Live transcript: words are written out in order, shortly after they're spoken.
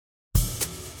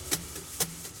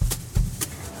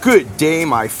Good day,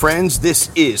 my friends. This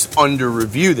is Under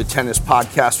Review, the tennis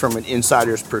podcast from an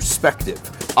insider's perspective.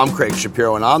 I'm Craig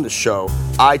Shapiro, and on the show,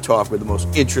 I talk with the most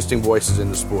interesting voices in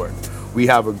the sport. We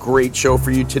have a great show for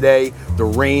you today. The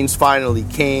rains finally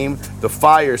came. The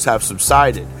fires have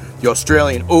subsided. The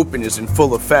Australian Open is in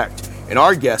full effect. And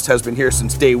our guest has been here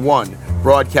since day one,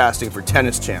 broadcasting for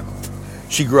Tennis Channel.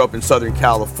 She grew up in Southern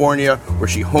California, where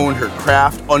she honed her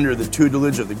craft under the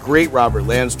tutelage of the great Robert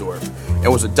Lansdorf,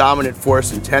 and was a dominant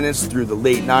force in tennis through the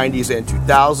late 90s and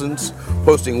 2000s,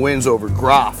 posting wins over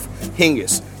Graf,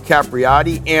 Hingis,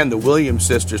 Capriati, and the Williams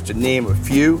sisters, to name a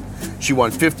few. She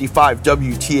won 55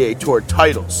 WTA Tour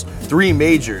titles, 3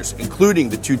 majors, including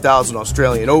the 2000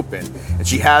 Australian Open, and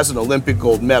she has an Olympic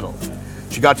gold medal.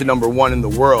 She got to number 1 in the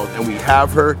world, and we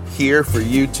have her here for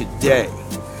you today.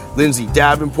 Lindsay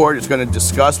Davenport is going to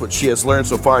discuss what she has learned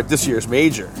so far at this year's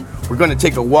major. We're going to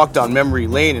take a walk down memory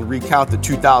lane and recount the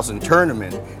 2000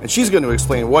 tournament, and she's going to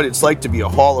explain what it's like to be a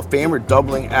Hall of Famer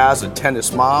doubling as a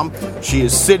tennis mom. She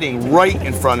is sitting right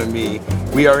in front of me.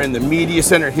 We are in the media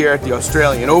center here at the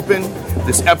Australian Open.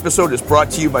 This episode is brought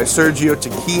to you by Sergio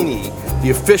Tacchini,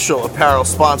 the official apparel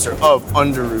sponsor of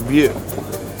Under Review.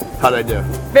 How'd I do?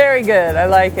 Very good. I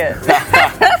like it.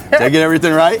 Did I get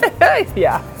everything right?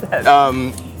 Yeah.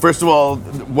 First of all,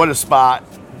 what a spot.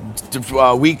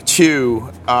 Week 2,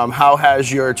 how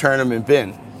has your tournament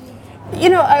been? You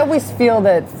know, I always feel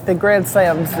that the Grand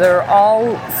Slams, they're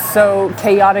all so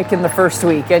chaotic in the first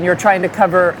week, and you're trying to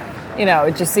cover, you know,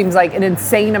 it just seems like an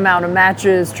insane amount of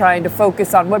matches, trying to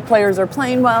focus on what players are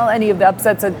playing well, any of the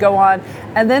upsets that go on,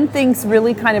 and then things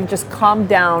really kind of just calm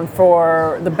down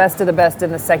for the best of the best in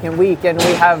the second week, and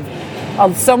we have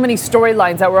so many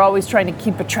storylines that we're always trying to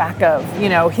keep a track of. You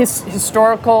know,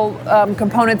 historical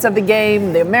components of the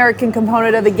game, the American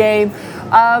component of the game.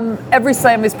 Every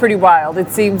slam is pretty wild. It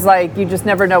seems like you just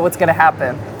never know what's going to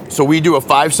happen. So we do a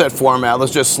 5-set format.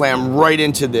 Let's just slam right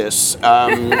into this.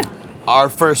 Our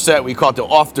first set, we call it the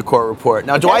off the court report.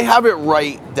 Now, do I have it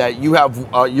right that you have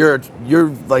you're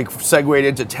like segued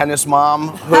into tennis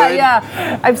momhood? Yeah,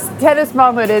 tennis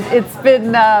momhood. It's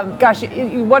been gosh,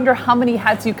 you wonder how many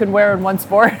hats you can wear in one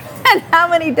sport and how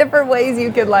many different ways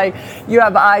you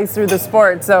have eyes through the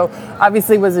sport. So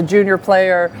obviously was a junior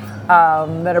player.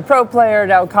 Then a pro player,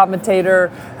 now a commentator,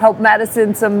 helped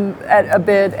Madison a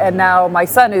bit, and now my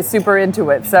son is super into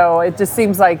it. So it just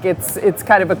seems like it's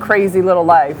kind of a crazy little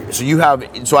life.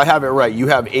 So I have it right. You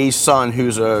have a son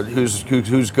who's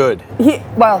good.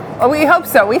 Well, we hope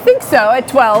so. We think so at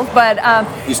 12, but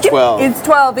he's 12. It's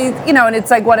 12. And it's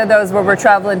like one of those where we're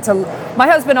traveling to. My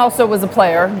husband also was a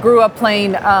player, grew up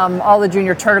playing all the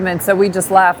junior tournaments. So we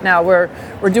just laugh now. We're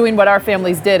doing what our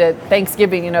families did at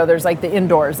Thanksgiving. You know, there's like the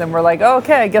indoors, and we're like, oh,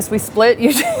 okay, I guess we split.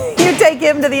 You take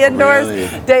him to the indoors.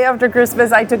 Really? Day after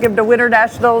Christmas, I took him to Winter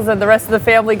Nationals, and the rest of the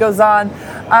family goes on.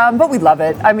 But we love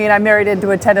it. I mean, I married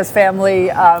into a tennis family.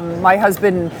 My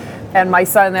husband and my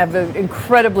son have an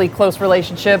incredibly close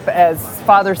relationship as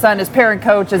father-son, as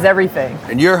parent-coach, as everything.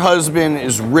 And your husband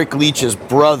is Rick Leach's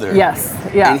brother. Yes,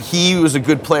 yeah. And he was a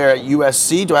good player at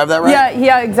USC. Do I have that right?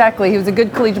 Yeah, exactly. He was a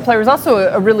good collegiate player. He was also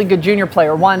a really good junior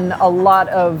player. Won a lot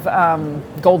of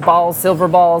gold balls, silver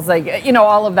balls,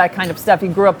 all of that kind of stuff. He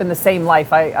grew up in the same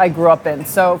life I grew up in.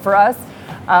 So for us,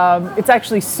 it's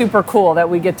actually super cool that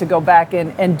we get to go back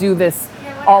and do this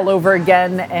all over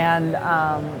again. And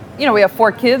we have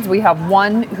 4 kids. We have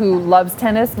one who loves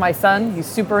tennis, my son. He's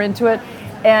super into it,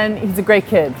 and he's a great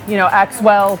kid. Acts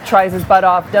well, tries his butt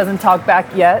off, doesn't talk back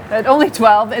yet at only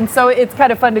 12, and so it's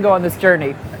kind of fun to go on this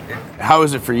journey. How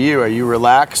is it for you? Are you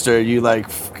relaxed, or are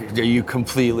you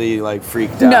completely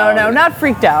freaked out? No, not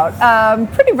freaked out.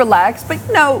 Pretty relaxed, but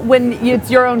when it's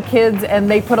your own kids and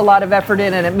they put a lot of effort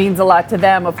in and it means a lot to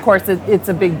them, of course it's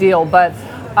a big deal. But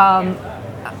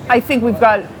I think we've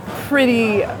got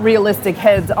pretty realistic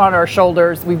heads on our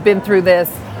shoulders. We've been through this.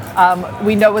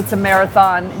 We know it's a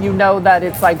marathon. You know that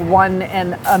it's like 1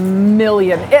 in a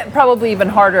million. It probably even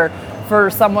harder for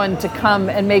someone to come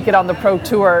and make it on the pro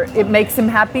tour. It makes him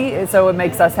happy, so it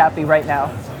makes us happy right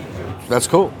now. That's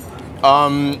cool.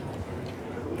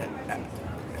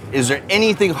 Is there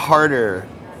anything harder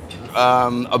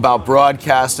about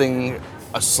broadcasting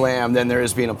a slam than there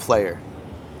is being a player?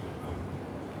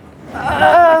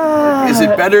 Is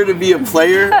it better to be a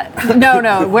player?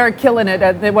 No, we're killing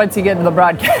it once you get into the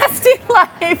broadcasting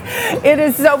life. It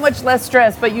is so much less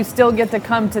stress, but you still get to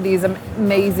come to these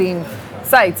amazing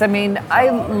sites. I mean, I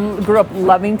grew up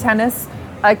loving tennis.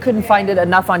 I couldn't find it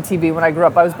enough on TV when I grew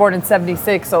up. I was born in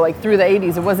 76, so like through the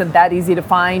 80s, it wasn't that easy to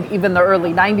find, even the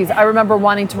early 90s. I remember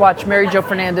wanting to watch Mary Jo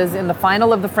Fernandez in the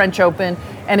final of the French Open,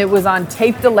 and it was on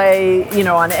tape delay,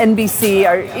 on NBC.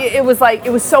 It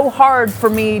was so hard for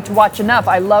me to watch enough.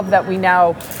 I love that we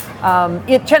now,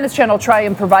 Tennis Channel, try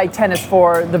and provide tennis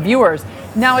for the viewers.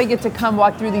 Now I get to come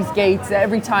walk through these gates.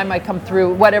 Every time I come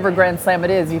through whatever Grand Slam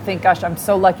it is, you think, gosh, I'm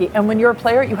so lucky. And when you're a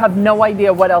player, you have no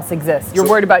idea what else exists. You're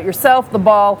worried about yourself, the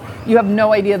ball. You have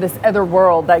no idea this other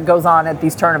world that goes on at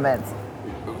these tournaments.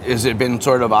 Has it been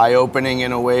sort of eye-opening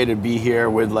in a way to be here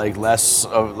with like less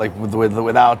of like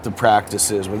without the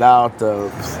practices, without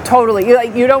the... Totally.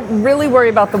 You don't really worry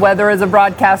about the weather as a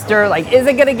broadcaster. Like, is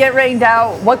it going to get rained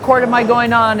out? What court am I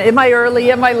going on? Am I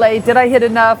early? Am I late? Did I hit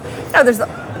enough?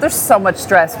 There's so much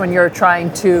stress when you're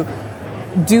trying to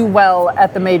do well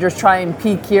at the majors, try and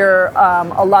peak here.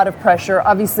 A lot of pressure.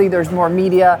 Obviously, there's more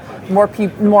media,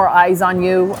 more eyes on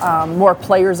you, more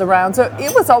players around. So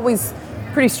it was always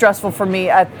pretty stressful for me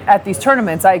at these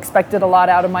tournaments. I expected a lot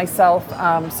out of myself.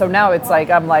 So now it's like,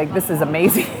 I'm like, this is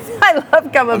amazing. I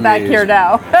love coming back here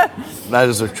now. That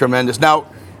is a tremendous. Now,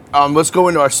 let's go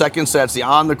into our second set. It's the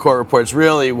on-the-court report. It's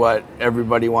really what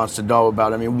everybody wants to know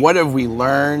about. I mean, what have we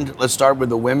learned? Let's start with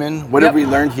the women. What have we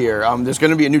learned here? There's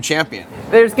going to be a new champion.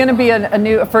 There's going to be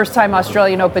a first-time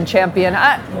Australian Open champion.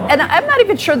 And I'm not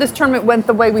even sure this tournament went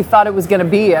the way we thought it was going to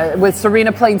be. With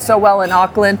Serena playing so well in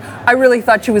Auckland, I really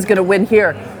thought she was going to win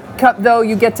here. Though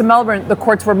you get to Melbourne, the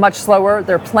courts were much slower.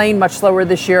 They're playing much slower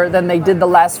this year than they did the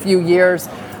last few years.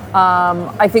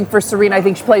 I think for Serena, I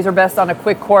think she plays her best on a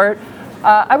quick court.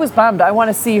 I was bummed. I want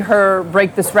to see her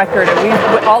break this record.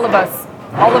 And all of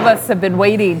us have been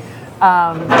waiting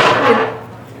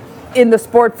in the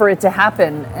sport for it to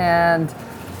happen. And,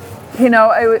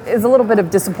 it was a little bit of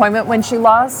disappointment when she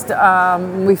lost.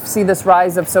 We see this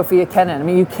rise of Sofia Kenin. I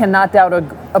mean, you cannot doubt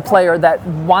a player that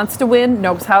wants to win,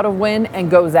 knows how to win, and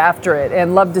goes after it.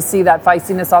 And love to see that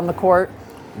feistiness on the court.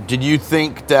 Did you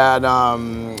think that...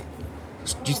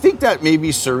 Do you think that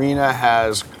maybe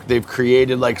Serena they've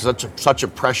created like such a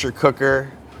pressure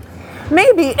cooker?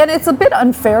 Maybe, and it's a bit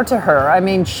unfair to her. I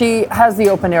mean, she has the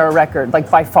open era record, like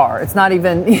by far. It's not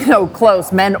even,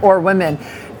 close, men or women.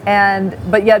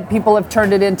 But yet people have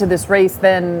turned it into this race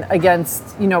then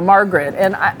against, Margaret.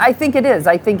 And I think it is.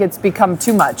 I think it's become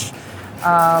too much.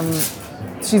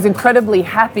 She's incredibly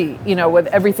happy, with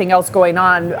everything else going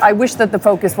on. I wish that the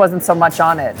focus wasn't so much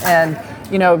on it and,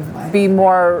 be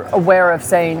more aware of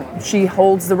saying she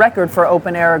holds the record for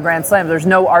open era Grand Slam. There's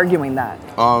no arguing that.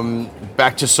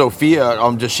 Back to Sofia,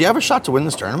 does she have a shot to win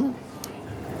this tournament?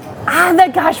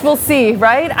 Gosh, we'll see,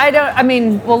 right?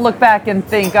 We'll look back and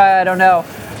think, I don't know.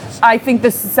 I think the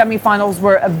semifinals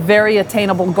were a very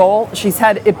attainable goal. She's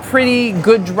had a pretty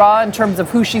good draw in terms of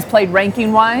who she's played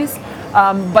ranking-wise.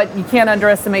 But you can't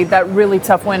underestimate that really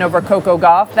tough win over Coco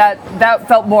Gauff. That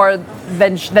felt more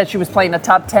than that she was playing a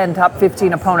top 10, top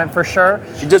 15 opponent for sure.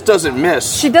 She just doesn't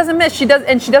miss. She doesn't miss. She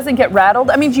doesn't get rattled.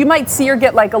 I mean, you might see her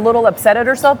get like a little upset at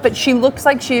herself, but she looks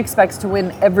like she expects to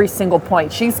win every single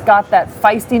point. She's got that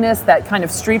feistiness, that kind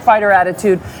of street fighter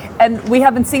attitude, and we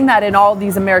haven't seen that in all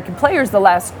these American players the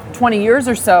last 20 years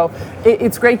or so.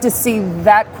 It's great to see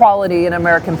that quality in an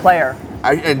American player.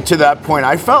 And to that point,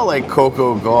 I felt like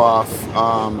Coco Gauff,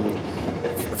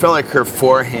 felt like her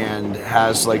forehand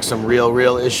has like some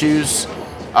real issues.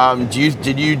 Do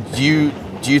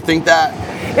you think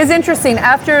that? It's interesting.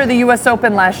 After the U.S.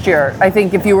 Open last year, I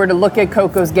think if you were to look at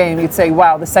Coco's game, you'd say,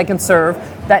 wow, the second serve,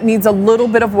 that needs a little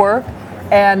bit of work.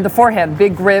 And the forehand,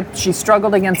 big grip. She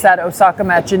struggled against that Osaka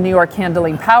match in New York,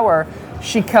 handling power.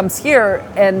 She comes here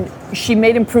and she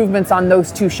made improvements on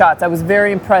those two shots. I was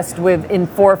very impressed with, in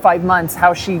 4 or 5 months,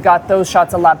 how she got those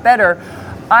shots a lot better.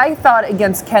 I thought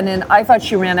against Kenin,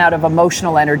 she ran out of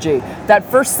emotional energy. That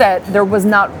first set, there was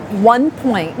not 1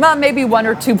 point, well, maybe 1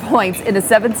 or 2 points in a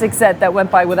 7-6 set that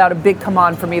went by without a big come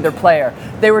on from either player.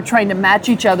 They were trying to match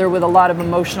each other with a lot of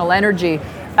emotional energy.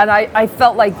 And I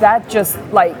felt like that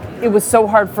it was so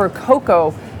hard for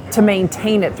Coco to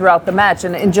maintain it throughout the match,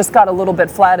 and it just got a little bit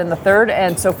flat in the third,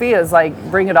 and Sofia's like,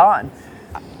 bring it on.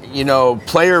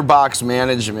 Player box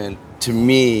management, to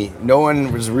me, no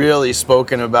one was really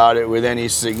spoken about it with any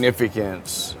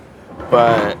significance,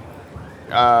 but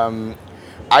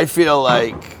I feel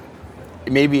like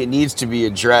maybe it needs to be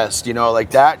addressed,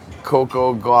 like that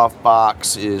Coco Gauff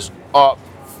box is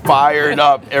fired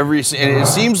up and it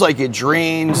seems like it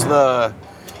drains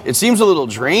it seems a little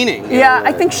draining. Yeah,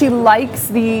 I think she likes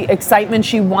the excitement.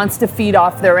 She wants to feed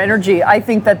off their energy. I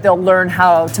think that they'll learn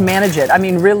how to manage it. I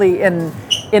mean, really, in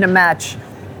a match,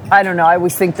 I don't know. I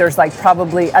always think there's like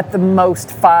probably at the most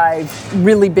 5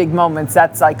 really big moments.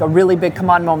 That's like a really big come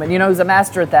on moment. You know who's a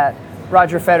master at that?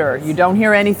 Roger Federer. You don't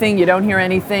hear anything,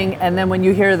 and then when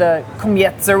you hear the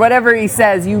komiets or whatever he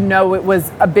says, you know it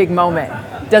was a big moment.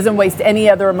 Doesn't waste any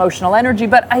other emotional energy,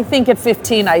 but I think at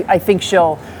 15, I think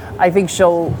she'll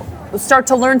start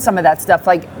to learn some of that stuff,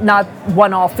 like not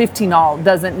 1-all, 15-all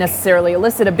doesn't necessarily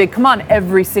elicit a big come on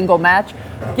every single match.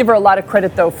 Give her a lot of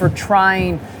credit, though, for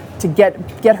trying to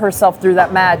get herself through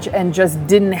that match and just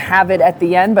didn't have it at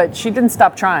the end, but she didn't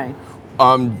stop trying.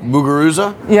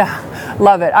 Muguruza? Yeah,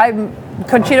 love it.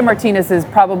 Conchita Martinez is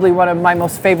probably one of my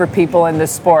most favorite people in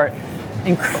this sport.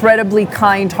 Incredibly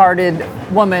kind-hearted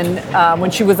woman.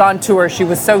 When she was on tour, she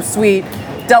was so sweet.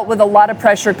 Dealt with a lot of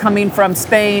pressure coming from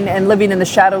Spain and living in the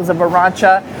shadows of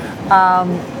Arantxa.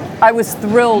 I was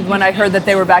thrilled when I heard that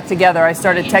they were back together. I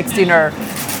started texting her,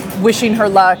 wishing her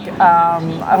luck,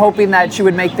 hoping that she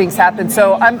would make things happen.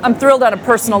 So I'm thrilled on a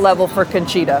personal level for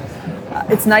Conchita.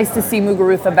 It's nice to see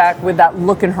Muguruza back with that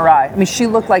look in her eye. I mean, she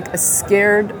looked like a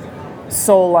scared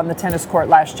soul on the tennis court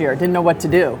last year. Didn't know what to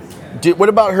do. What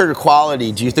about her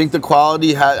quality? Do you think the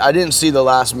quality I didn't see the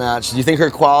last match. Do you think her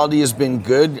quality has been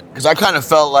good? Because I kind of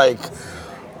felt like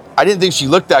I didn't think she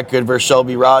looked that good versus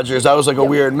Shelby Rogers. That was like a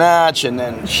weird match, and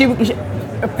then she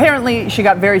apparently she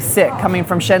got very sick coming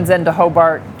from Shenzhen to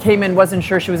Hobart. Came in, wasn't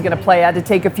sure she was going to play. Had to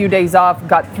take a few days off.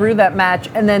 Got through that match,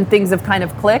 and then things have kind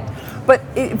of clicked. But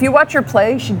if you watch her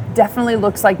play, she definitely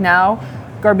looks like now,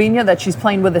 Garbiñe, that she's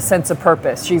playing with a sense of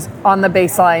purpose. She's on the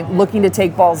baseline, looking to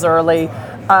take balls early.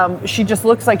 She just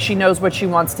looks like she knows what she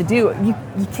wants to do.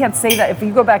 You can't say that. If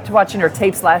you go back to watching her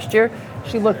tapes last year,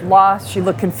 she looked lost, she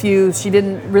looked confused, she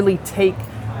didn't really take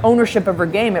ownership of her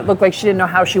game. It looked like she didn't know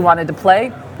how she wanted to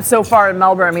play. So far in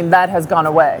Melbourne, I mean, that has gone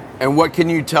away. And what can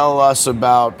you tell us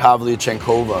about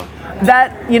Pavlyuchenkova?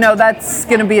 That's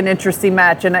going to be an interesting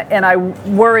match, and I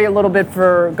worry a little bit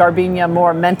for Garbiñe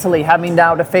more mentally, having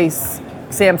now to face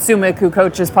Sam Sumik, who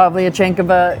coaches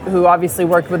Pavlyuchenkova, who obviously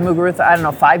worked with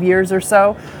Muguruza, 5 years or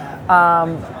so.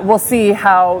 We'll see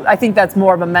how. I think that's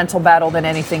more of a mental battle than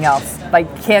anything else.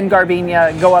 Like, can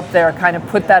Garbiñe go up there, kind of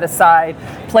put that aside,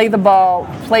 play the ball,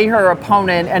 play her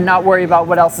opponent, and not worry about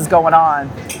what else is going on?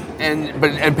 And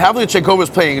Pavlyuchenkova is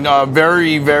playing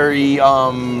very, very,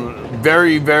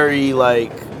 very, very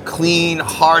like clean,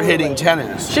 hard-hitting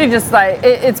tennis. She just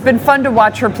it's been fun to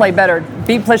watch her play better.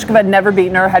 Beat Pliskova, had never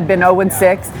beaten her, had been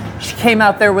 0-6. She came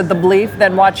out there with the belief,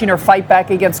 then watching her fight back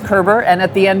against Kerber, and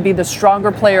at the end be the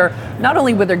stronger player, not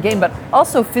only with her game, but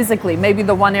also physically. Maybe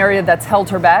the one area that's held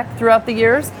her back throughout the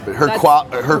years.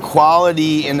 Her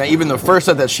quality in even the first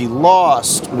set that she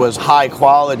lost was high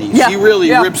quality. Yeah, she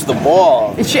really rips the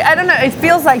ball. I don't know. It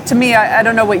feels like to me, I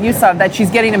don't know what you saw, that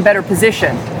she's getting in better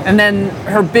position, and then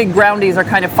her big groundies are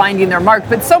kind of finding their mark.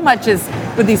 But so much is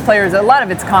with these players, a lot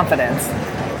of it's confidence.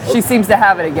 She seems to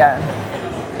have it again.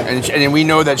 And we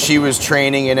know that she was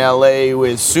training in LA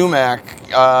with Sumac,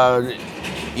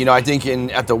 I think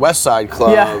at the West Side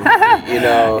Club.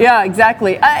 Yeah, yeah,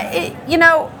 exactly. I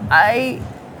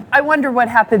wonder what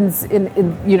happens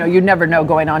you never know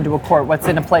going onto a court what's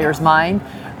in a player's mind.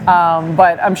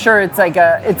 But I'm sure it's a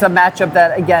matchup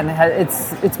that, again,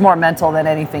 it's more mental than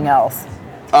anything else.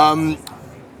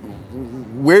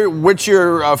 What's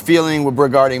your feeling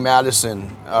regarding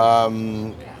Madison?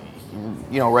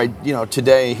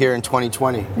 Today here in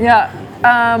 2020. Yeah,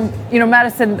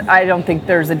 Madison. I don't think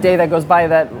there's a day that goes by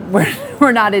that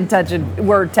we're not in touch and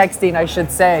we're texting, I should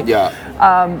say. Yeah.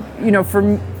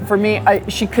 For me,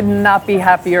 she could not be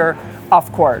happier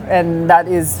off court, and that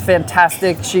is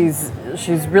fantastic. She's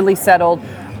really settled.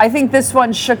 I think this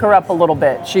one shook her up a little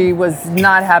bit. She was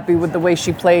not happy with the way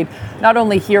she played, not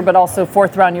only here but also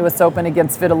 4th round U.S. Open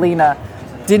against Svitolina.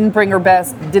 Didn't bring her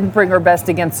best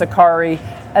against Sakkari.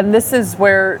 And this is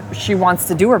where she wants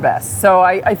to do her best. So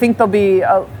I think there'll be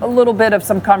a little bit of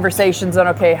some conversations on,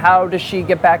 okay, how does she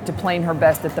get back to playing her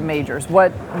best at the majors?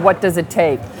 What does it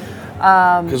take?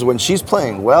 Because when she's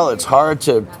playing well, it's hard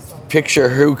to picture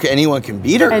anyone can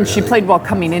beat her. And really. She played well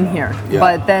coming in here. Yeah.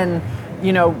 But then,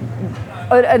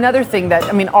 another thing that,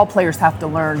 all players have to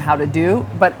learn how to do,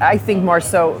 but I think more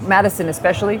so, Madison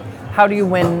especially, how do you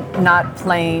win not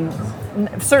playing,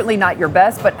 certainly not your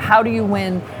best, but how do you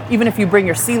win even if you bring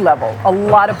your sea level? A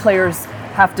lot of players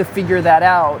have to figure that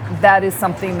out. That is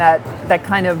something that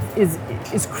kind of is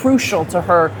crucial to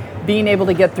her being able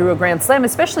to get through a Grand Slam,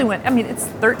 especially when, it's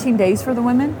 13 days for the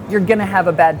women. You're going to have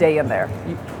a bad day in there.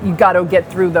 You got to get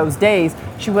through those days.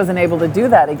 She wasn't able to do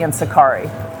that against Sakkari.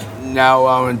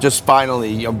 Now, just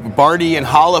finally, Barty and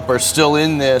Halep are still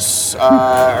in this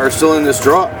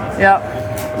draw.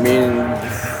 Yeah. I mean,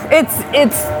 it's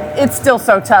it's still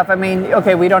so tough. I mean,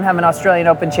 okay, we don't have an Australian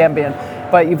Open champion,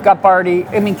 but you've got Barty.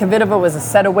 I mean, Kvitova was a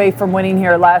set away from winning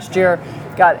here last year.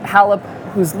 Got Halep,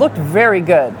 who's looked very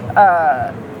good.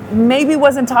 Maybe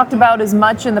wasn't talked about as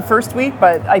much in the first week,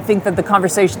 but I think that the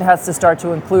conversation has to start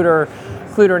to include her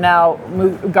now.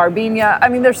 Garbiñe. I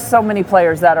mean, there's so many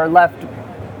players that are left.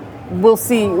 We'll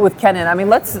see with Kenin. I mean,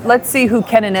 let's see who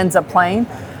Kenin ends up playing.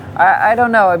 I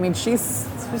don't know. I mean, she's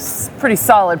pretty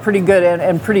solid, pretty good,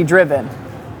 and pretty driven.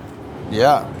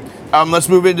 Yeah. Let's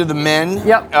move into the men.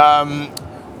 Yep.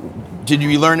 Did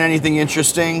you learn anything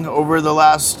interesting over the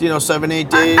last 7-8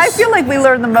 days? I feel like we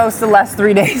learned the most the last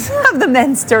 3 days of the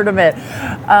men's tournament.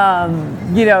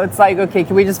 It's like, okay,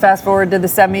 can we just fast forward to the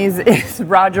semis? Is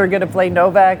Roger going to play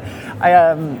Novak?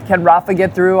 Can Rafa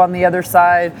get through on the other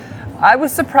side? I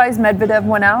was surprised Medvedev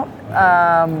went out.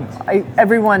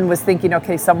 Everyone was thinking,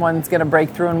 okay, someone's going to break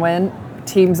through and win.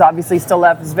 Teams obviously still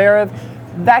left. Zverev.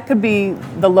 That could be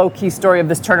the low-key story of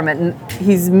this tournament. And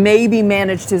he's maybe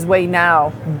managed his way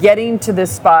now, getting to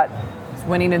this spot,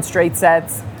 winning in straight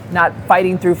sets, not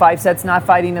fighting through 5 sets, not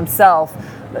fighting himself.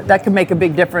 That could make a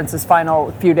big difference this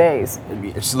final few days.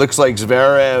 It looks like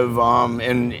Zverev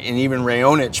and even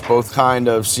Raonic both kind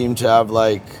of seem to have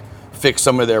fix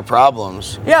some of their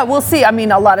problems. Yeah, we'll see. I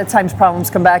mean, a lot of times problems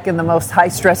come back in the most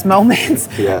high-stress moments.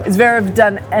 Yeah. Zverev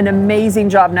done an amazing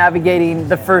job navigating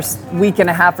the first week and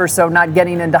a half or so, not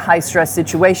getting into high-stress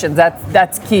situations.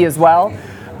 That's key as well.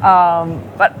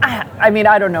 But, I mean,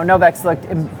 I don't know. Novak's looked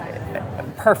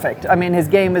perfect. I mean, his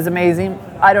game is amazing.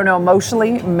 I don't know,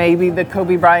 emotionally, maybe the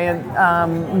Kobe Bryant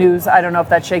news, I don't know if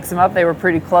that shakes him up. They were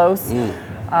pretty close.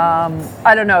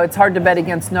 I don't know. It's hard to bet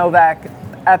against Novak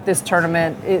at this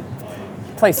tournament. It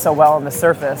plays so well on the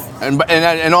surface.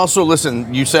 And also,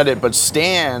 listen, you said it, but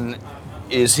Stan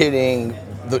is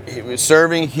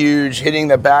serving huge, hitting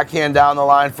the backhand down the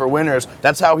line for winners.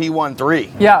 That's how he won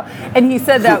 3. Yeah, and he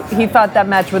said that he thought that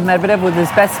match with Medvedev was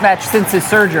his best match since his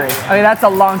surgery. I mean, that's a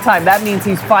long time. That means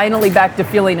he's finally back to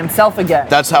feeling himself again.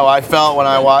 That's how I felt when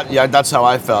I watched. Yeah, that's how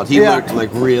I felt. He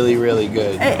looked really, really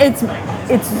good. It's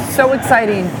so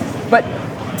exciting, but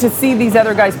to see these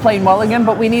other guys playing well again,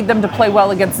 but we need them to play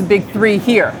well against the big 3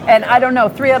 here. And I don't know,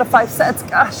 3 out of 5 sets,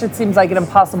 gosh, it seems like an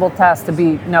impossible task to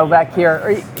beat Novak here,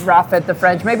 or Rafa at the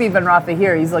French, maybe even Rafa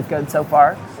here. He's looked good so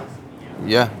far.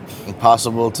 Yeah,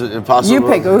 impossible. You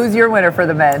pick, who's your winner for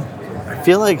the men? I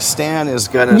feel like Stan is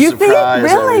going to surprise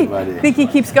everybody. You think he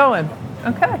keeps going?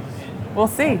 Okay, we'll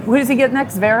see. Who does he get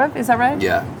next, Zverev, is that right?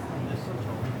 Yeah.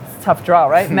 Tough draw,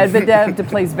 right? Medvedev to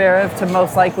play Zverev, to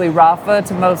most likely Rafa,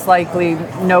 to most likely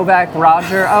Novak,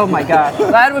 Roger. Oh my God,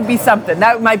 that would be something.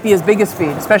 That might be his biggest feat,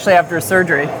 especially after a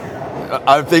surgery.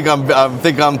 I think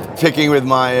I'm picking with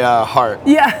my heart.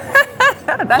 Yeah,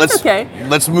 that's okay.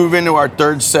 Let's move into our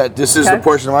third set. This is the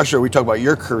portion of our show where we talk about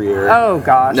your career. Oh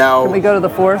gosh. Now, can we go to the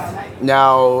fourth?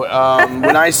 Now,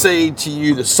 when I say to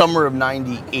you the summer of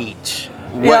 '98,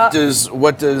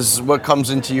 what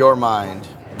comes into your mind?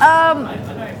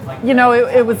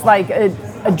 It was like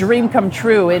a dream come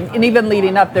true. And even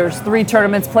leading up, there's 3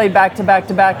 tournaments played back to back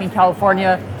to back in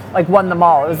California, won them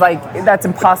all. It was like, that's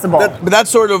impossible. But that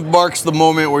sort of marks the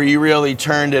moment where you really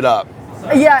turned it up.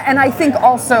 Yeah, and I think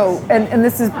also, and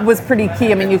this was pretty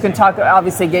key. I mean, you can talk,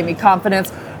 obviously gave me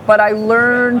confidence, but I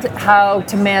learned how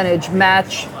to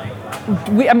match.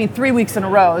 3 weeks in a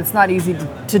row, it's not easy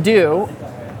to do,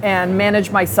 and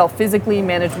manage myself physically,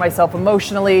 manage myself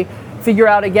emotionally, figure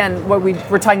out, again, what we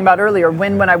were talking about earlier,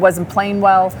 when I wasn't playing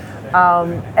well.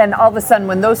 And all of a sudden,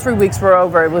 when those 3 weeks were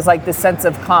over, it was like this sense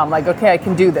of calm, like, okay, I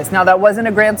can do this. Now, that wasn't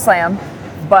a Grand Slam,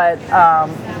 but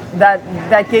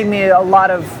that gave me a lot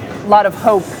of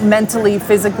hope mentally,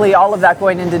 physically, all of that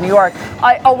going into New York.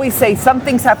 I always say some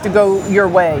things have to go your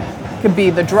way. It could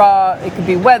be the draw, it could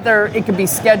be weather, it could be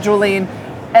scheduling.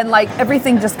 And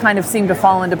everything just kind of seemed to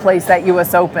fall into place that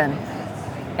US Open.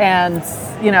 And,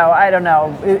 I don't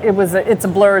know. It's a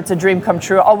blur. It's a dream come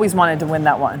true. Always wanted to win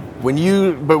that one. Would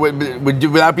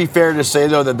that be fair to say,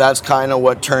 though, that that's kind of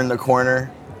what turned the corner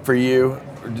for you?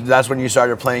 That's when you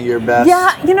started playing your best?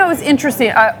 Yeah, it was interesting.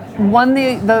 I won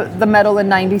the medal in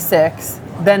 '96.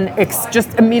 Then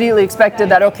just immediately expected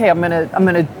that, okay, I'm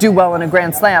gonna do well in a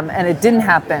Grand Slam, and it didn't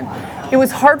happen. It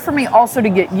was hard for me also to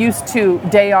get used to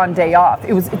day on, day off.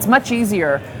 It's much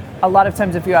easier. A lot of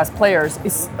times, if you ask players,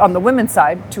 is on the women's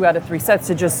side, 2 out of 3 sets,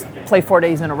 to just play 4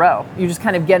 days in a row. You just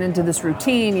kind of get into this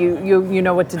routine. You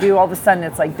know what to do. All of a sudden,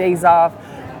 it's like days off.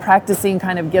 Practicing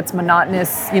kind of gets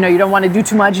monotonous. You don't want to do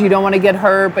too much. You don't want to get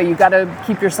hurt, but you got to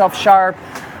keep yourself sharp.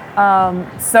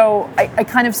 So I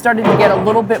kind of started to get a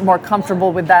little bit more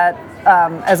comfortable with that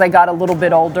as I got a little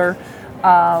bit older.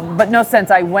 But no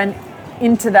sense. I went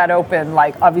into that Open,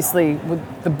 like obviously with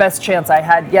the best chance I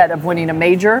had yet of winning a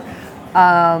major.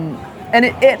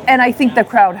 And I think the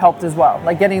crowd helped as well.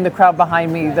 Like getting the crowd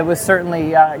behind me, that was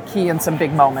certainly key in some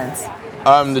big moments.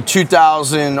 The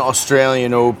 2000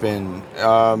 Australian Open,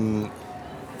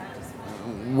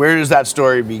 where does that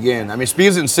story begin? I mean, it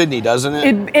begins in Sydney, doesn't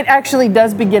it? It actually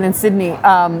does begin in Sydney.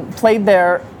 Played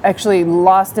there, actually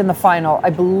lost in the final,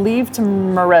 I believe, to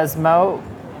Mauresmo.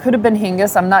 Could have been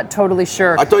Hingis, I'm not totally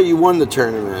sure. I thought you won the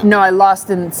tournament. No, I lost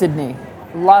in Sydney.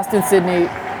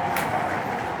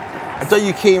 I thought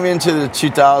you came into the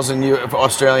 2000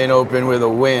 Australian Open with a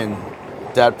win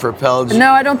that propelled you.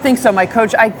 No, I don't think so. My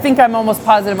coach, I think I'm almost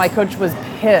positive my coach was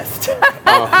pissed.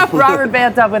 Oh. Robert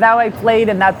Bantoff, with how I played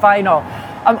in that final.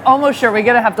 I'm almost sure, we're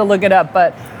going to have to look it up,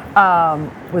 but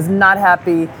was not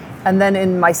happy. And then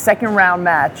in my second round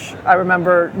match, I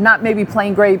remember not maybe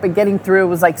playing great, but getting through. It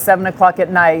was like 7 o'clock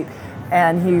at night,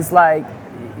 and he's like,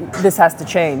 this has to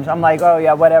change. I'm like, oh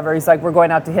yeah, whatever. He's like, we're going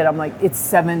out to hit. I'm like, it's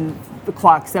 7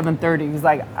 o'clock, 7:30. He's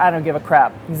like, I don't give a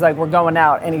crap. He's like, we're going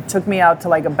out. And he took me out to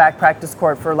like a back practice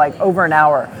court for like over an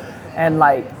hour, and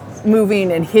like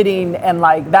moving and hitting, and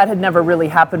like that had never really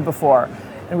happened before.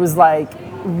 It was like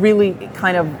really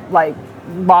kind of like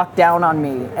locked down on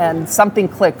me, and something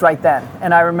clicked right then.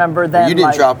 And I remember then, you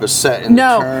didn't drop a set in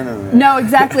the tournament. No,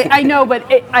 exactly. I know, but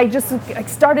I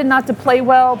started not to play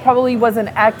well, probably wasn't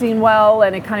acting well,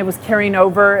 and it kind of was carrying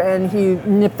over, and he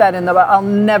nipped that in the butt. I'll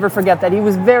never forget that. He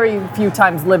was very few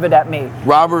times livid at me.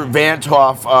 Robert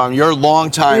Vantoff, your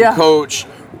longtime coach,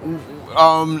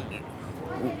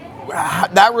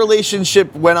 that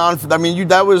relationship went on.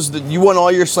 You won all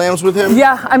your slams with him?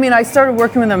 Yeah, I mean, I started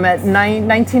working with him at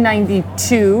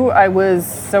 1992. I was,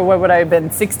 so what would I have been,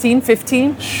 16,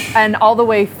 15? And all the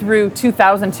way through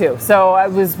 2002. So I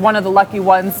was one of the lucky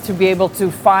ones to be able to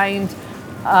find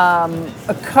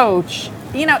a coach.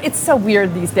 You know, it's so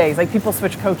weird these days. Like, people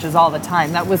switch coaches all the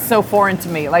time. That was so foreign to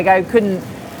me. Like, I couldn't,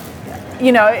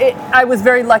 you know, I was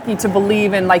very lucky to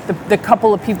believe in, like, the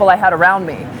couple of people I had around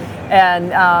me.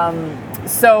 And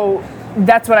so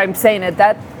that's what I'm saying. At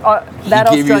that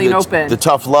Australian Open, the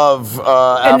tough love,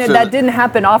 and that didn't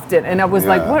happen often. And I was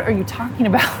like, "What are you talking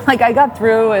about?" Like, I got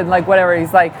through, and like whatever.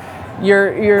 He's like,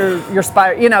 "You're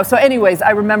spire," you know. So, anyways, I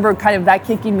remember kind of that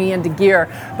kicking me into gear.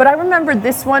 But I remember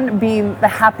this one being the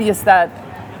happiest that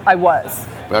I was.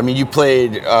 I mean, you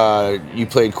played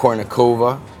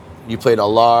Kornikova, you played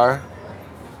Alar.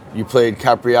 You played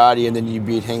Capriati, and then you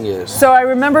beat Hingis. So I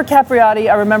remember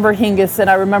Capriati, I remember Hingis, and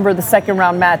I remember the second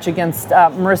round match against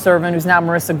Marissa Irvin, who's now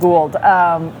Marissa Gould.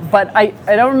 But I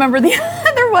don't remember the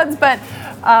other ones, but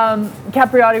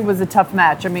Capriati was a tough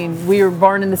match. I mean, we were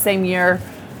born in the same year,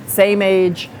 same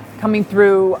age, coming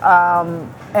through,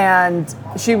 and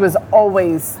she was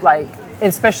always like,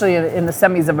 especially in the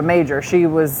semis of a major, she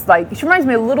was like, she reminds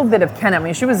me a little bit of Ken. I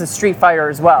mean, she was a street fighter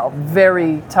as well,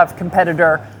 very tough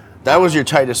competitor. That was your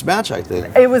tightest match, I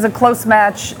think. It was a close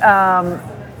match.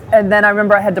 And then I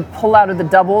remember I had to pull out of the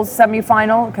doubles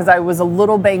semifinal because I was a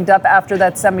little banged up after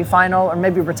that semifinal, or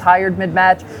maybe retired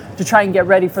mid-match, to try and get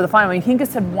ready for the final. I mean,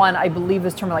 Hingis had won, I believe,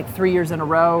 this tournament like 3 years in a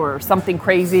row or something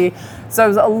crazy. So I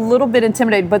was a little bit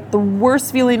intimidated. But the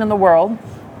worst feeling in the world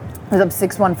was up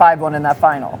 6-1, 5-1 in that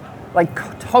final. Like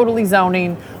totally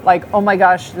zoning, like, oh my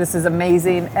gosh, this is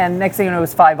amazing. And next thing you know, it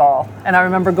was 5-all. And I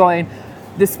remember going,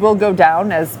 this will go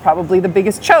down as probably the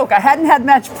biggest choke. I hadn't had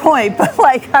match point, but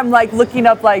like I'm like looking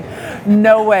up like,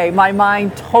 no way. My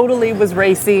mind totally was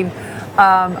racing.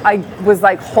 I was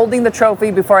like holding the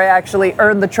trophy before I actually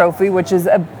earned the trophy, which is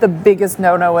the biggest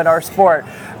no-no in our sport.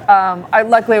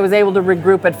 Luckily I was able to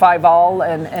regroup at 5-all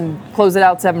and close it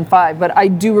out 7-5. But I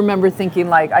do remember thinking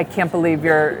like, I can't believe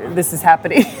this is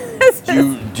happening.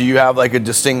 Do you have like a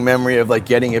distinct memory of like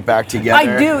getting it back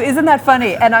together? I do. Isn't that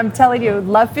funny? And I'm telling you,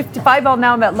 love 5-all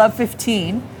now, I'm at love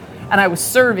 15, and I was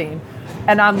serving,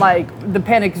 and I'm like, the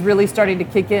panic's really starting to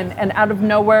kick in, and out of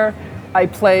nowhere, I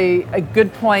play a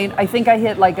good point. I think I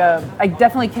hit I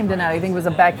definitely came to net. I think it was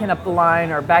a backhand up the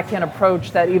line or backhand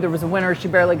approach that either was a winner or she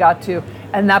barely got to,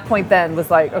 and that point then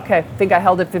was like, okay, I think I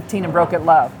held it 15 and broke it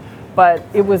love. But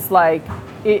it was like,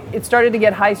 it started to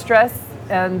get high stress.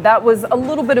 And that was a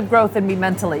little bit of growth in me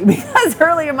mentally, because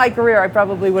early in my career, I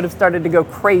probably would have started to go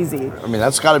crazy. I mean,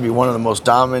 that's got to be one of the most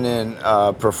dominant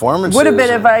performances. Would have been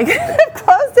if I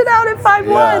closed it out at 5-1.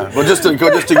 Yeah. Well, just to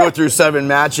go through 7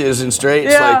 matches in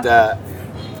straights like that.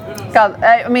 God,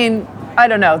 I mean, I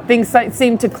don't know. Things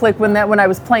seemed to click when I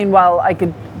was playing well. I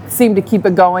could seem to keep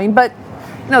it going, but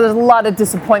you know, there's a lot of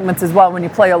disappointments as well when you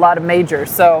play a lot of majors.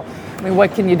 So I mean,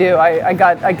 what can you do?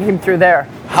 I came through there.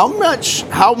 How much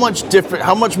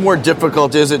more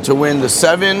difficult is it to win the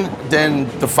 7 than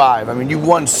the 5? I mean, you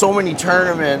won so many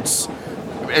tournaments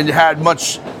and had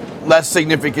much less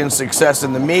significant success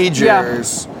in the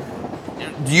majors. Yeah.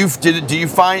 Do you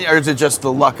find, or is it just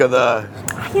the luck of the?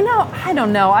 I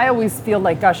don't know. I always feel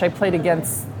like, gosh, I played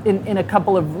against in a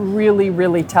couple of really,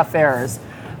 really tough eras.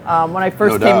 When I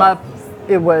first came up,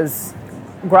 it was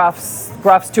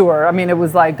Graf's tour. I mean, it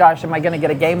was like, gosh, am I going to get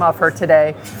a game off her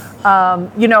today?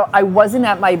 I wasn't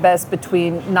at my best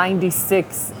between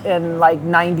 96 and like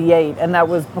 98, and that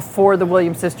was before the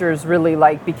Williams sisters really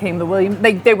like became the Williams.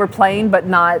 They were playing, but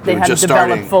not. They hadn't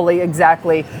developed fully.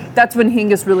 Exactly. That's when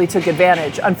Hingis really took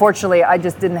advantage. Unfortunately, I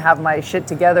just didn't have my shit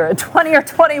together at 20 or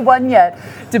 21 yet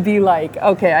to be like,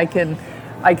 okay, I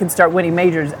can start winning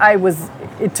majors.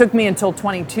 It took me until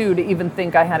 22 to even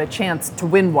think I had a chance to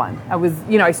win one.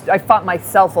 I fought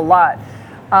myself a lot.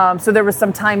 So there was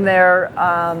some time there,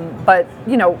 but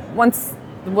once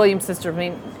the Williams sister,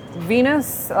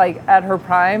 Venus, like at her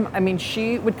prime,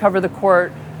 she would cover the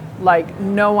court like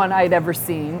no one I'd ever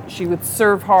seen. She would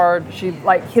serve hard. She'd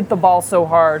like hit the ball so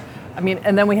hard.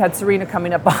 And then we had Serena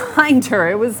coming up behind her.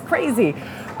 It was crazy,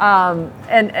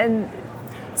 and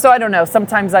so I don't know.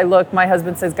 Sometimes I look. My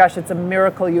husband says, "Gosh, it's a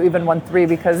miracle you even won 3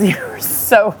 because you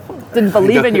didn't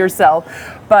believe in yourself."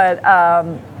 But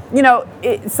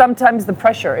sometimes the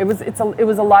pressure. It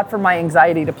was a lot for my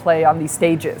anxiety to play on these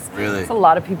stages. Really, it's a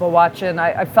lot of people watching.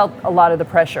 I felt a lot of the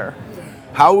pressure.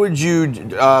 How would you?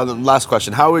 Last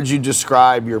question. How would you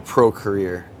describe your pro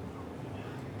career?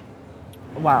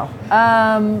 Wow.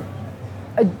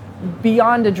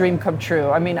 Beyond a dream come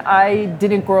true. I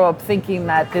didn't grow up thinking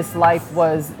that this life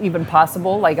was even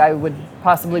possible. Like I would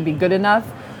possibly be good enough.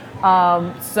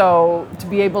 So to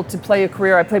be able to play a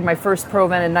career, I played my first pro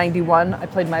event in 91. I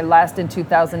played my last in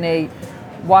 2008.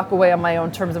 Walk away on my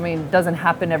own terms. It doesn't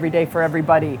happen every day for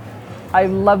everybody. I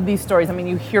love these stories.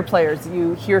 You hear players,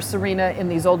 you hear Serena in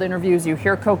these old interviews, you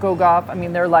hear Coco Gauff.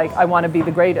 They're like, I want to be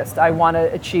the greatest. I want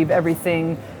to achieve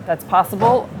everything that's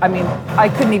possible. I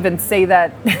couldn't even say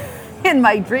that in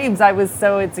my dreams. I was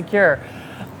so insecure.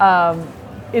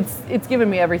 It's given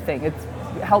me everything. It's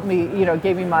helped me,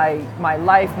 gave me my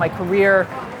life, my career,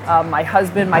 my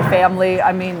husband, my family.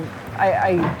 I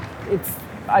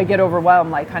get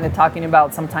overwhelmed, like kind of talking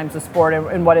about sometimes the sport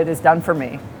and what it has done for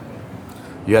me.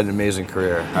 You had an amazing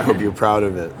career. I hope you're proud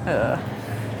of it.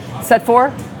 Set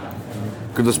 4?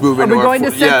 Let's move into our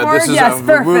fourth. Yes,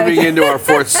 we're moving into our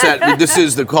fourth set. This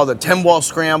is called the 10-ball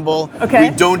scramble. Okay.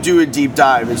 We don't do a deep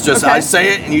dive. It's just I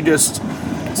say it and you just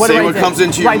say what comes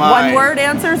into your mind. Like one word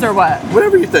answers or what?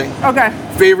 Whatever you think. Okay.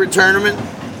 Favorite tournament?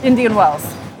 Indian Wells.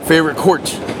 Favorite court?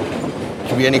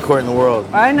 Could be any court in the world.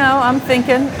 I know. I'm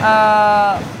thinking.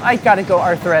 I got to go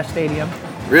Arthur Ashe Stadium.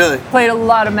 Really? Played a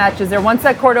lot of matches there. Once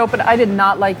that court opened, I did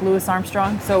not like Louis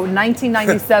Armstrong. So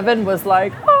 1997 was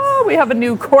like, oh, we have a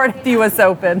new court at the U.S.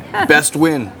 Open. Best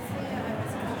win?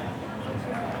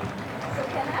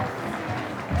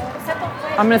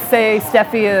 I'm going to say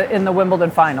Steffi in the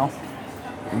Wimbledon final.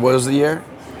 What was the year?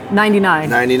 99.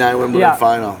 99 Wimbledon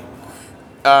final.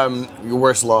 Your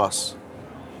worst loss?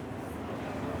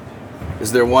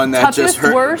 Is there one that just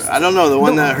hurt? Worst? I don't know. The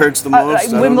one that hurts the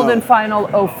most? Wimbledon final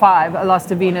 05. I lost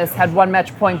to Venus, had 1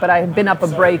 match point, but I had been up a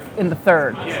break in the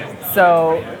 3rd.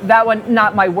 So that one,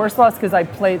 not my worst loss because I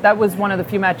played. That was one of the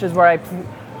few matches where I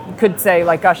could say,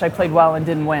 like, gosh, I played well and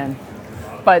didn't win.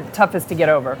 But toughest to get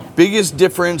over. Biggest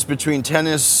difference between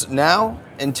tennis now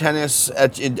and tennis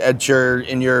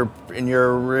in your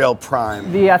real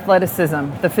prime? The athleticism,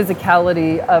 the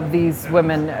physicality of these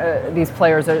women, these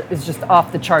players is just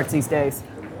off the charts these days.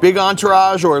 Big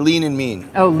entourage or lean and mean?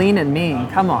 Oh, lean and mean.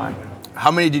 Come on.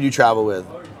 How many did you travel with?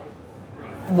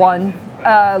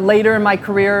 1. Later in my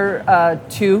career,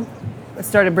 2. I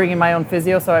started bringing my own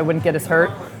physio so I wouldn't get as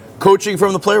hurt. Coaching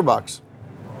from the player box?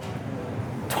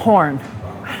 Torn.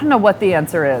 I don't know what the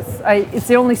answer is. It's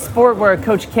the only sport where a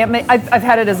coach can't make. I've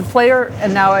had it as a player,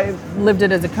 and now I've lived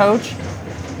it as a coach.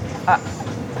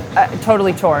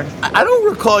 Totally torn. I don't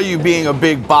recall you being a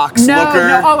big box looker.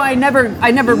 No. Oh, I never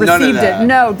received it.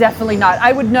 No, definitely not.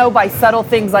 I would know by subtle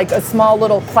things like a small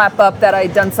little clap up that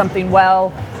I'd done something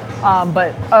well,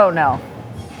 but oh no.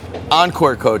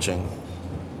 On-court coaching.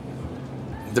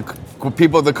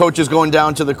 The coaches going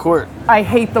down to the court. I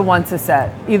hate the once a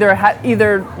set.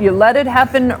 Either you let it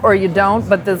happen or you don't.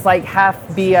 But there's like half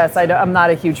BS. I'm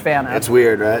not a huge fan of. That's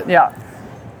weird, right? Yeah.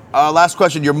 Last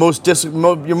question. Your most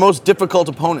difficult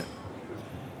opponent.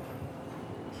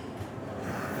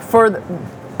 For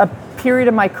a period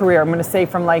of my career, I'm going to say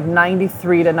from like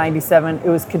 93 to 97, it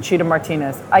was Conchita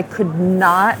Martinez. I could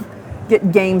not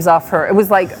get games off her. It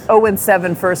was like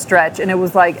 0-7 for a stretch, and it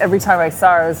was like every time I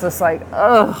saw her, it was just like,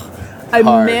 ugh. I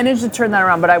managed to turn that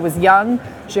around, but I was young.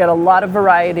 She had a lot of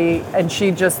variety, and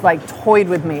she just like toyed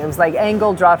with me. It was like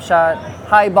angle, drop shot,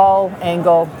 high ball,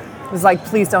 angle. It was like,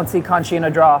 please don't see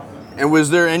Conchina draw. And was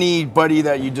there anybody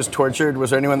that you just tortured? Was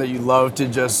there anyone that you loved to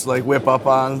just like whip up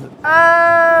on?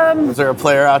 Was there a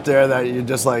player out there that you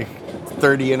just like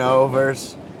 30-0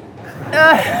 versus?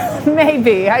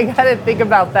 Maybe. I gotta think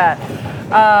about that.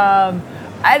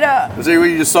 I don't. Was there when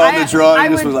you just saw the draw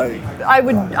and was like?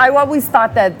 I always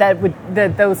thought that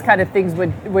those kind of things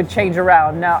would change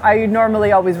around. Now I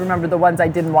normally always remember the ones I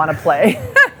didn't want to play.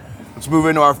 Let's move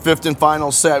into our fifth and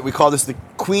final set. We call this the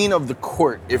Queen of the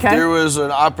Court. If there was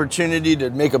an opportunity to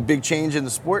make a big change in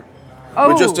the sport,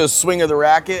 with just a swing of the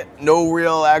racket, no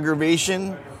real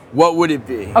aggravation, what would it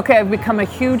be? Okay, I've become a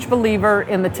huge believer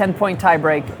in the 10-point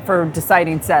tiebreak for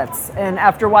deciding sets. And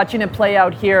after watching it play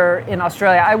out here in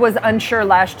Australia, I was unsure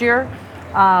last year.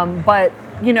 But,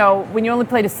 you know, when you only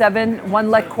play to 7, one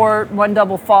let court, one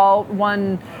double fault,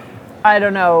 one, I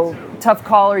don't know, tough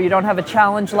call, or you don't have a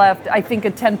challenge left, I think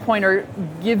a 10-pointer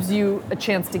gives you a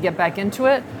chance to get back into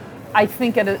it. I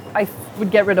think I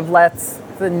would get rid of lets,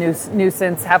 the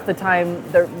nuisance. Half the time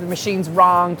the machine's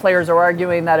wrong, players are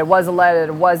arguing that it was a let,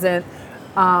 it wasn't.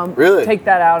 Really? Take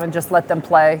that out and just let them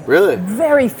play. Really?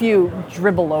 Very few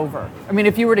dribble over. I mean,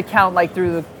 if you were to count like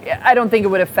through I don't think it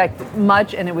would affect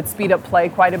much, and it would speed up play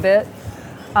quite a bit.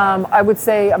 I would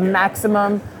say a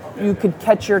maximum, you could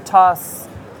catch your toss.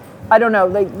 I don't know,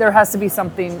 there has to be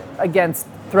something against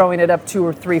throwing it up 2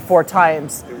 or 3, 4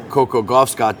 times. Coco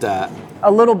Gauff's got that.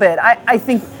 A little bit. I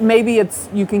think maybe it's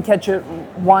you can catch it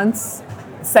once,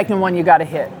 second one you got to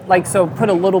hit. Like, so put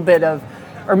a little bit of,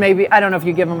 or maybe, I don't know if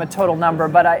you give them a total number,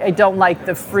 but I don't like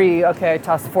the free, okay, I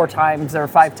tossed 4 times or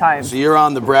 5 times. So you're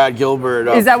on the Brad Gilbert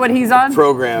Is that what he's on?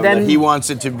 Program, then, that he wants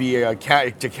it to be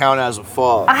to count as a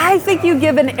fall. I think you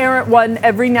give an errant one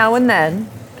every now and then,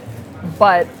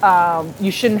 but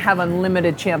you shouldn't have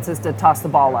unlimited chances to toss the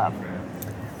ball up.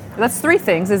 That's 3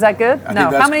 things. Is that good?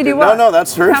 No. How many do you want? No,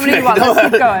 that's terrific. How many do you want? Let's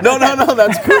keep going. No,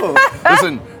 that's cool.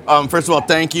 Listen, first of all,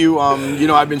 thank you. You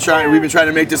know, we've been trying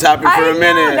to make this happen for a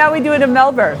minute. Now we do it in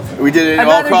Melbourne. We did it I'd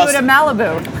all rather across. do it in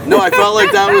Malibu. No, I felt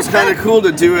like that was kind of cool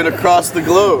to do it across the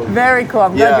globe. Very cool.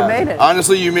 I'm glad you made it.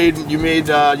 Honestly, you made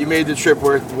the trip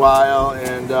worthwhile,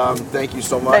 and thank you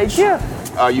so much. Thank you.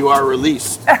 You are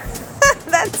released.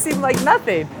 That seemed like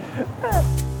nothing.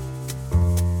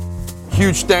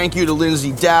 Huge thank you to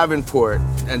Lindsay Davenport,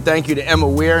 and thank you to Emma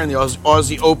Ware and the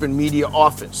Aussie Open Media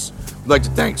Office. We'd like to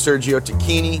thank Sergio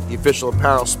Tacchini, the official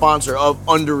apparel sponsor of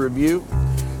Under Review.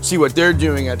 See what they're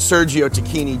doing at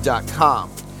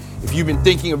sergiotacchini.com. If you've been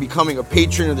thinking of becoming a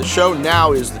patron of the show,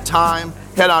 now is the time.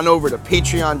 Head on over to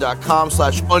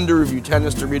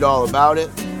patreon.com/underreviewtennis to read all about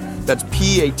it. That's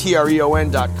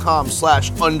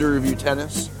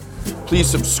patreon.com/underreviewtennis. Please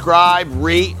subscribe,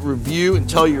 rate, review, and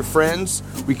tell your friends.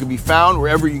 We can be found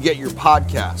wherever you get your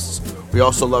podcasts. We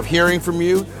also love hearing from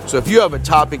you, so if you have a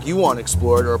topic you want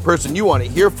explored or a person you want to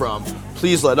hear from,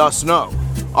 please let us know.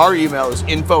 Our email is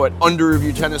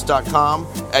info@underreviewtennis.com.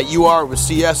 @UR with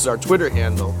CS is our Twitter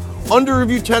handle. Under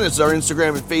Review Tennis is our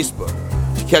Instagram and Facebook.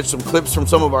 To catch some clips from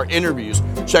some of our interviews,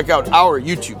 check out our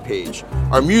YouTube page.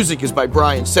 Our music is by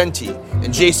Brian Senti,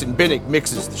 and Jason Binnick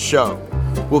mixes the show.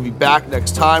 We'll be back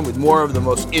next time with more of the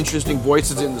most interesting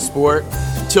voices in the sport.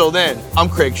 Until then, I'm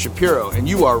Craig Shapiro, and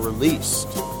you are released.